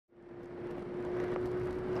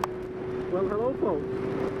Well, hello folks.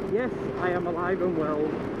 Yes, I am alive and well.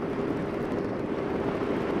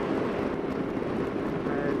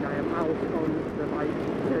 And I am out on the bike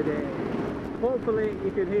today. Hopefully you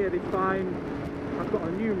can hear this fine. I've got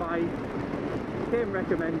a new mic, came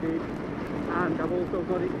recommended, and I've also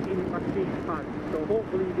got it in my sheet pad. So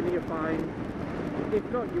hopefully you can hear fine. If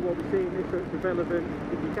not, you won't be seeing this, so it's irrelevant.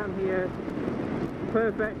 If you can hear,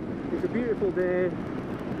 perfect. It's a beautiful day.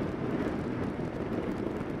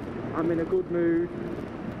 I'm in a good mood.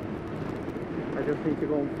 I just need to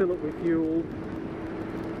go and fill up with fuel,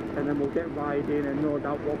 and then we'll get riding and no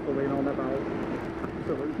doubt waffling on about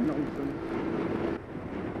absolute nonsense.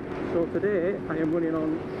 So today I am running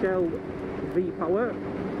on Shell V-Power,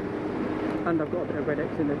 and I've got a bit of Red X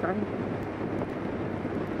in the tank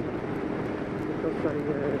because I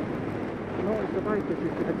noticed the bike was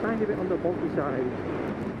just a tiny bit on the boggy side.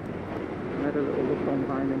 I had a little look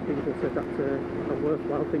online and people said that's a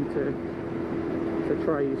worthwhile thing to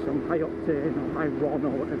try, some high octane or high RON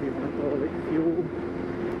or whatever you want to call it fuel,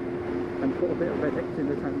 and put a bit of Red X in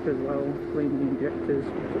the tank as well, clean the injectors,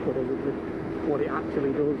 supposedly. What it actually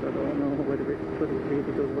does, I don't know whether it really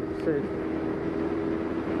does what it says.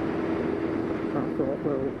 So I thought,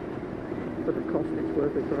 well, for the cost it's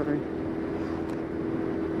worth a try.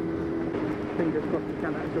 Fingers crossed you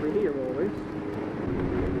can actually hear all this.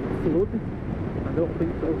 Flood? I don't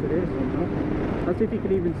think so today somehow. As if you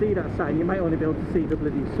can even see that sign. You might only be able to see the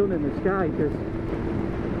bloody sun in the sky, because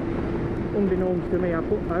unbeknownst to me I've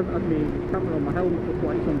had my camera on my helmet for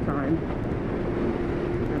quite some time,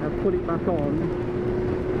 and I've put it back on,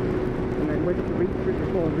 and then went to reach it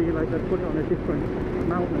before and realised I'd put it on a different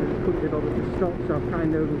mountain and I couldn't be bothered to stop, so I'm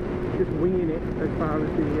kind of just winging it as far as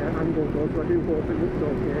the angle goes. So I do hope it looks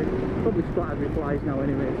okay. Probably splattered with flies now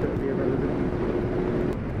anyway, so it'll be irrelevant.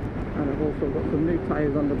 And I've also got some new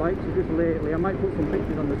tyres on the bike, so just lately, I might put some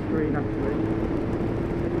pictures on the screen actually.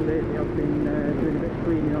 Just lately I've been doing a bit of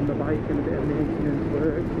cleaning on the bike and a bit of maintenance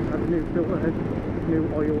work. Just had a new filter, new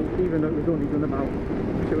oil, even though it was only done about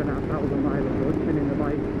 2,500 miles ago. It's been in the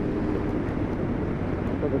bike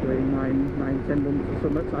probably 9-10 months or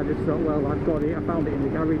something, so I just thought, well, I've got it, I found it in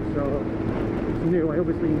the garage, so it's new. I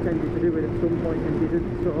obviously intended to do it at some point and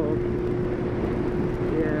didn't, so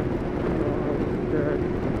yeah, so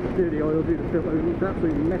I'll just do the oil, do the filter. It was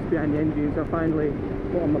absolutely mess behind the engine, so I finally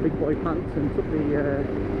put on my big boy pants and took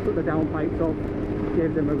the downpipes off,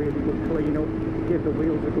 gave them a really good clean up, gave the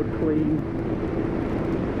wheels a good clean.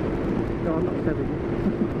 No, I'm not selling it.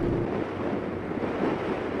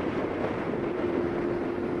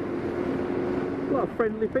 A lot of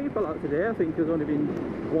friendly people out today. I think there's only been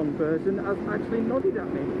one person has actually nodded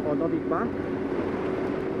at me, or nodded back.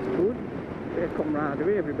 It's good. Bit of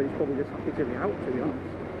camaraderie. Everybody's probably just happy to be out, to be honest.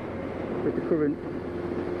 With the current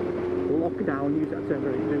lockdown, use that term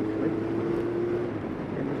very loosely,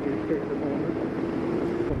 in the UK at the moment.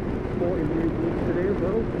 Sporting new boots today as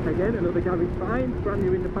well. Again, another garage find, brand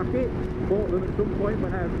new in the packet. Bought them at some point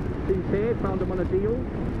when I've been paid, found them on a deal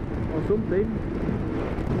or something.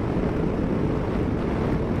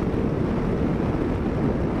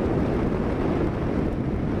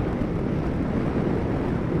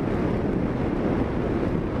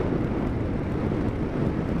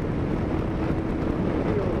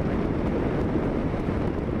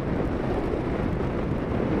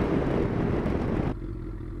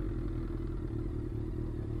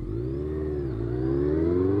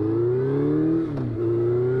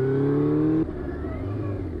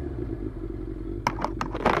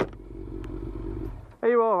 Are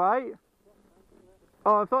you alright?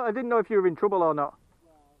 Oh, I didn't know if you were in trouble or not.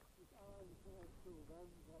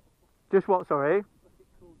 Just what, sorry?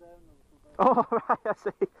 Oh, right, I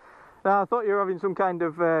see. No, I thought you were having some kind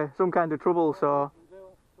of trouble, so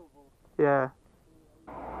yeah.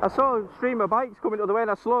 I saw a stream of bikes coming the other way and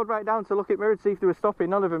I slowed right down to look at mirror to see if they were stopping.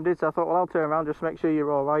 None of them did, so I thought, well, I'll turn around just to make sure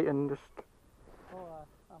you're alright and just... Oh,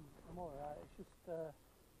 I'm alright. It's just,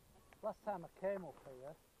 last time I came up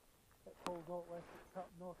here, it pulled up where it's got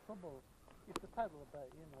no trouble. You have to pedal a bit,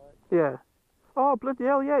 you know. Yeah. Oh, bloody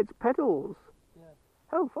hell, yeah, it's pedals. Yeah.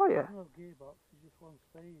 Hellfire. There's no gearbox, it's just one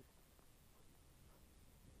speed.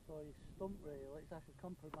 So you stump reel, it's actually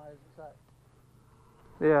compromised. It's like,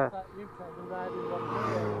 yeah. it's like you trying to ride in one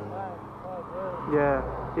gear, Yeah,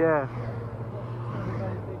 yeah.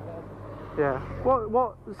 Yeah.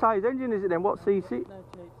 What size engine is it then? What cc? 98cc.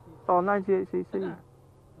 Oh, 98cc. Motorcycle.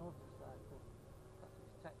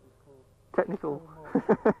 That's its Technical.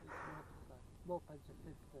 Mopeds are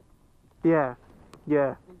 50. Yeah,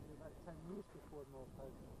 yeah. I think they're about 10 years before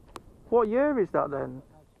mopeds. What year is that then?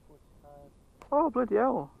 1945. Oh, bloody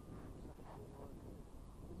hell.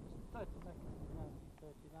 Started to make it in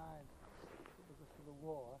 1939. the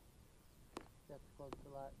war, they had to go to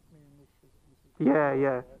like munitions and stuff. Yeah, They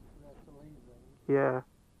yeah, had to leave them yeah,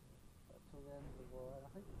 till the end of the war. And I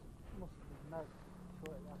think it must have been Meg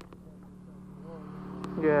shortly after the end of the war.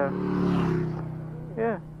 yeah,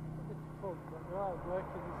 yeah, A bit of fun, but they're like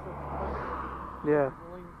working in such a yeah.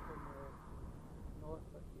 Lincoln Norfolk,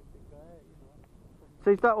 it'd be great, you know. So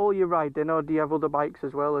is that all you ride then, or do you have other bikes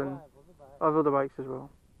as well? Oh, And I have other bikes, I have other bikes as well.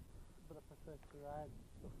 but I prefer to ride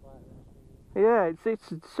stuff like this. Yeah, it's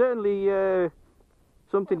certainly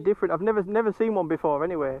something different. I've never seen one before.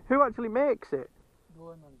 Anyway, who actually makes it?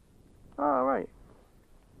 Norman. Oh right.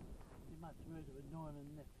 You might have heard of a Norman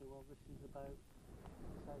knitter. Well, this is about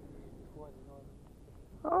 7 years before the Norman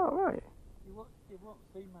knitter. Oh right. You won't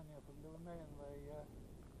see many of them. They were mainly. I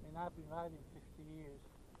mean, I've been riding 50 years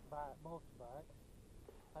by motorbikes,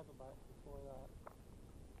 pedal bikes before that,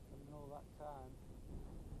 and in all that time,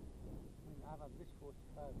 I mean, I've had this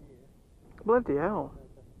 45 years. Bloody hell.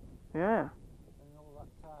 Yeah. And in all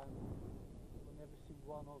that time, we'll never see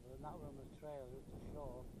one other, and that were on the trail, it was a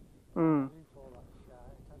shore. Mm. I didn't fall that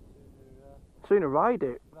shite. I'd Sooner ride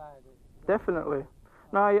it. ride it. Definitely.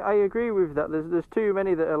 No, I agree with that. There's too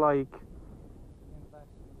many that are like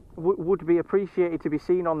would be appreciated to be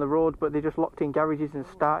seen on the road, but they're just locked in garages and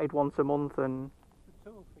started once a month and. It's a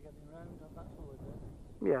tool for getting around, and that's all it is.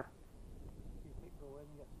 Yeah. Keep it going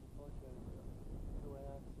and get some pleasure. That's the way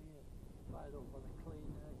I see it. But I don't want to clean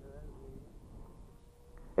it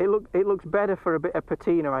or out. It looks better for a bit of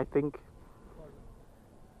patina, I think.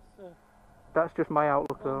 That's just my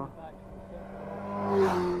outlook, though.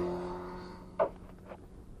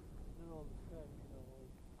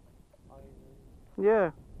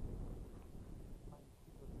 Yeah.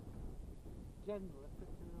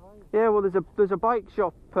 Yeah, well, there's a bike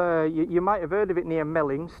shop. You might have heard of it near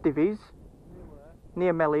Melling, Stivvies.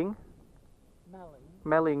 Near Melling.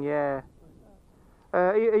 Melling, yeah.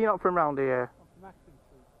 You're not from round here.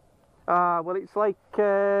 Well, it's like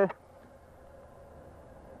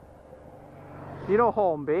you know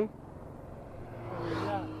Hornby.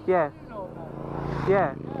 Yeah.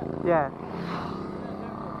 Yeah. Yeah.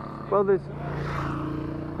 Well, there's.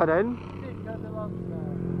 Pardon?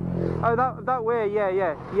 Oh, that way, yeah.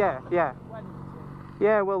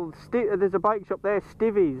 Yeah, well, there's a bike shop there,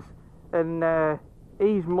 Stivvies, and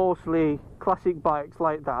he's mostly classic bikes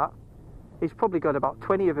like that. He's probably got about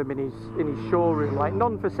 20 of them in his showroom, like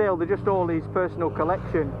none for sale. They're just all his personal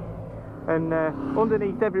collection. And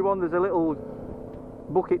underneath everyone, there's a little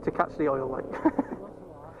bucket to catch the oil, like.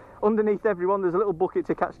 Underneath everyone, there's a little bucket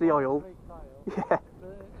to catch the oil. Yeah.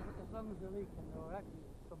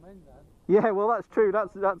 Yeah, well, that's true.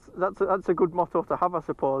 That's a good motto to have, I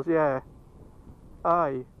suppose. Yeah.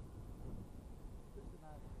 Aye.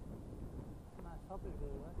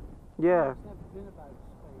 Yeah.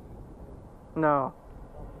 No.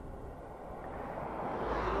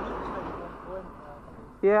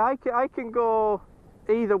 Yeah, I can go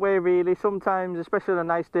either way really. Sometimes, especially on a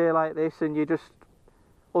nice day like this, and you just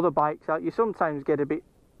other bikes out, you sometimes get a bit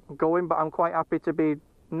going. But I'm quite happy to be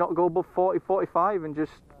not go above 40, 45, and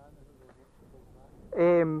just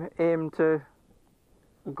aim to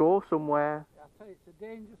go somewhere. I tell you, it's a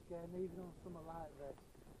dangerous game, even on something like this.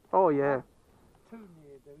 Oh yeah. Two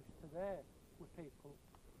near do's today with people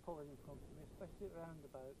pulling in front of me, especially at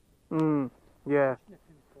roundabouts. Yeah.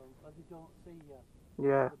 Sniffing front, but they don't see you.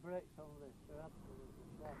 Yeah. The brakes on this, they're absolutely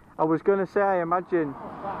shot. I was going to say, I imagine. So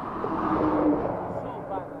bad,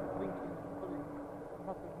 I'm thinking of putting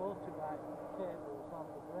proper motorbike cables on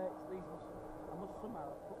the brakes. I must somehow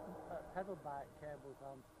put pedal bike cables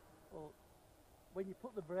on. Well, when you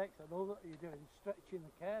put the brakes on, all that you're doing is stretching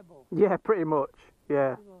the cable. Yeah, pretty much.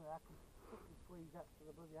 Yeah. You know, I can put the squeeze up to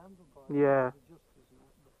the bloody handlebar. Yeah.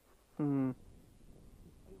 It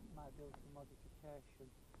might be some modification.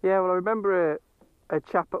 Yeah, well, I remember a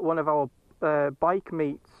chap at one of our bike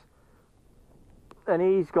meets, and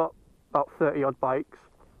he's got about 30 odd bikes.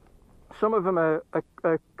 Some of them are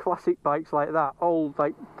classic bikes like that, old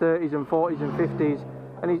like 30s and 40s and 50s,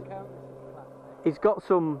 and he's got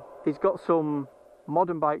some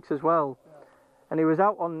modern bikes as well. And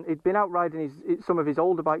he'd been out riding some of his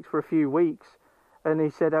older bikes for a few weeks, and he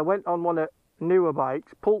said, I went on one of newer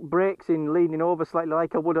bikes, pulled brakes in leaning over slightly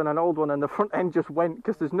like I would on an old one, and the front end just went,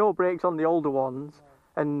 because there's no brakes on the older ones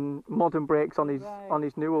and modern brakes on his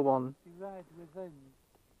newer one. You ride within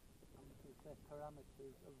the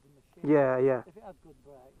parameters of the machine. Yeah, yeah. If it had good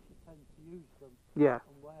brakes, you tend to use them. Yeah.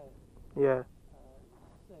 And wear. Yeah.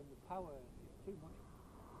 Same with power. It's too much.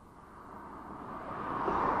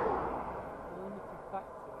 The limiting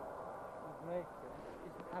factor with braking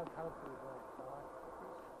is how powerful the brakes are.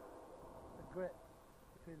 It's the grip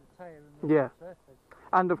between the tyre and the Yeah. surface.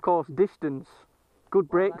 And of course distance. Good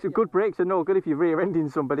Well, brakes. that, Good yeah. brakes are no good if you're rear-ending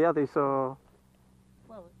somebody, are they? So.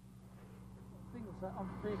 Well, things that on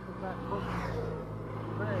vehicles like buses,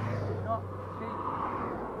 brakes are not cheap.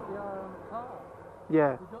 They are on a car.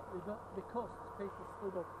 Yeah. They don't, because people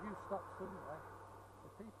stood up. You stop somewhere, the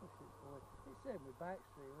people should go in. It's the same with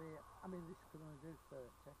bikes, really. I mean, this can only do 30.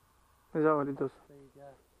 Is that what it does? Speed, yeah.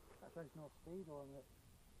 That's why there's no speed on it.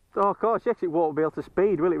 Oh, of course, yes, it won't be able to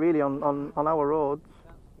speed, will it, really, on our roads? You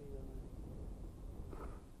can't speed on it.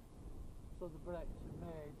 So the brakes are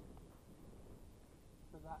made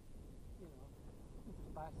for that, you know, just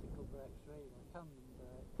bicycle brakes, really, tandem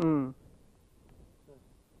brakes. Mm. So,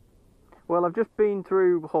 Well, I've just been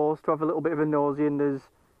through Horse to have a little bit of a nosy, and there's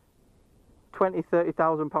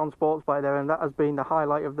 £20,000-30,000 sports bike there, and that has been the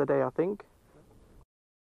highlight of the day, I think.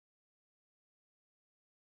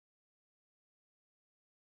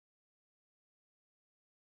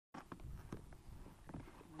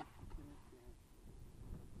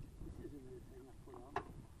 this is a new thing I put on.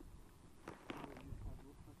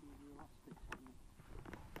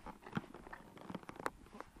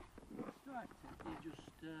 Start it, you just,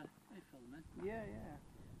 are you filming? Yeah, yeah.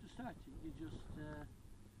 To start it, you just, the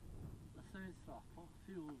third throttle,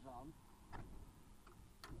 fuel's on,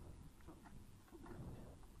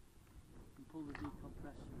 and pull the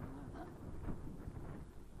decompressor in like that.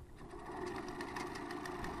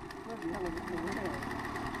 Bloody hell, it's a wheel.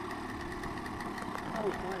 Oh,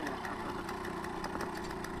 fire.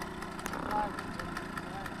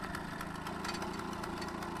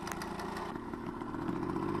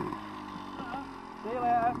 See you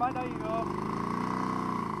later, bye, there you go.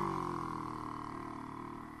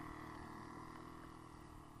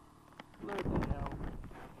 Bloody hell.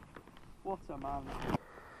 What a man.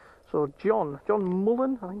 So John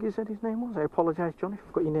Mullen, I think he said his name was. I apologise, John, if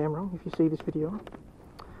I've got your name wrong, if you see this video.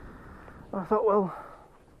 I thought, well,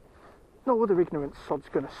 no other ignorant sod's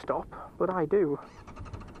going to stop, but I do.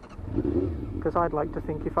 Because I'd like to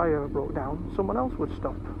think if I ever broke down, someone else would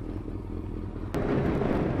stop.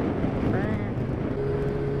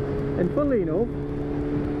 And funnily enough,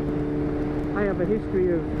 I have a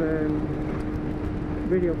history of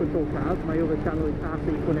radio control cars. My other channel is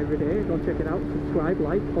RC Fun Every Day. Go and check it out, subscribe,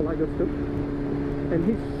 like, all that good stuff. And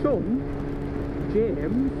his son,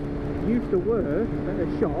 James, used to work at a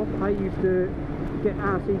shop. I used to get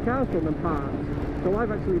RC cars from and parts. So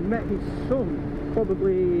I've actually met his son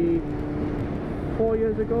probably 4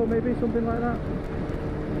 years ago, maybe, something like that.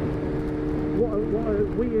 What a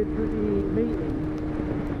weird bloody meeting.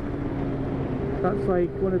 That's like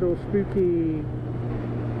one of those spooky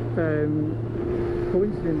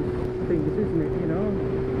coincidence things, isn't it, you know?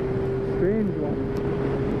 Strange one.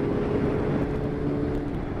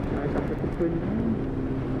 Nice Africa Twin.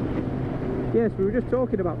 Yes, we were just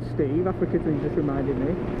talking about Steve. Africa Twin just reminded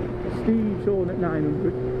me. Steve's on at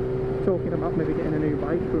 900, talking about maybe getting a new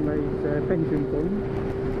bike from his pension fund.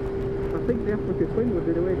 I think the Africa Twin would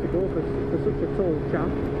be the way to go for such a tall chap.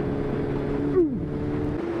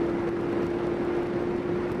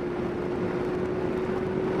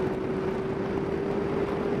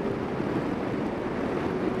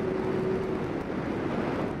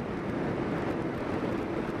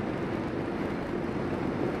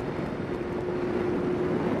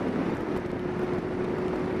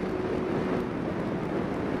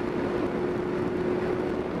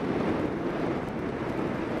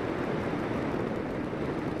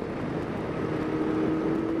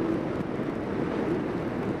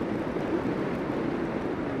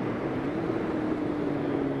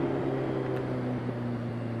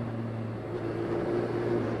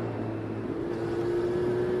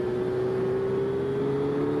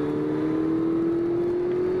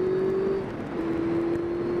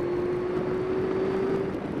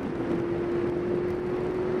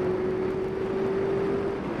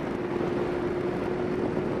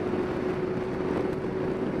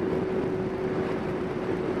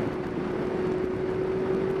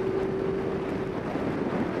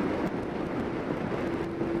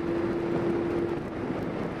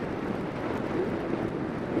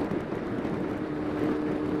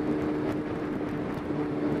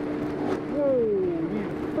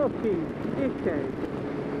 Fucking dickhead.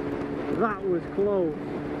 That was close.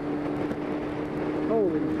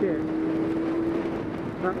 Holy shit.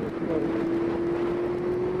 That was close.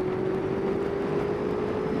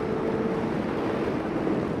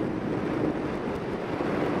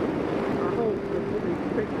 I hope that somebody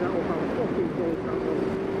picked that up how fucking close that was.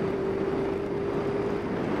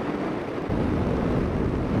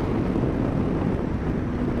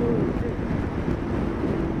 Holy shit.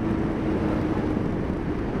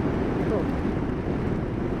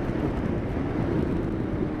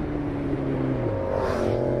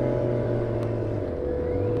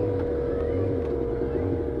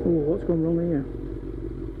 what's gone wrong here.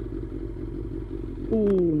 Oh,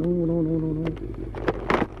 no.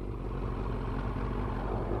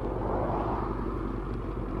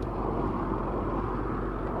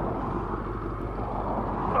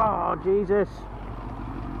 Oh, Jesus.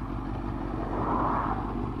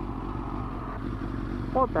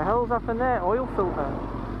 What the hell's happened there? Oil filter.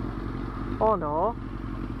 Oh no.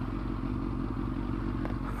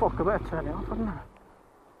 Fuck, I better turn it off, hadn't I?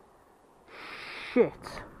 Shit.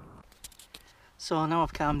 So now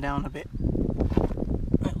I've calmed down a bit.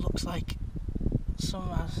 It looks like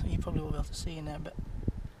you probably won't be able to see in there, but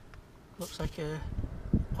looks like a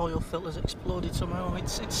oil filter's exploded somehow.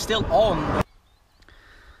 It's still on. But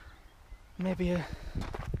maybe a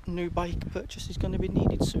new bike purchase is going to be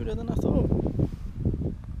needed sooner than I thought.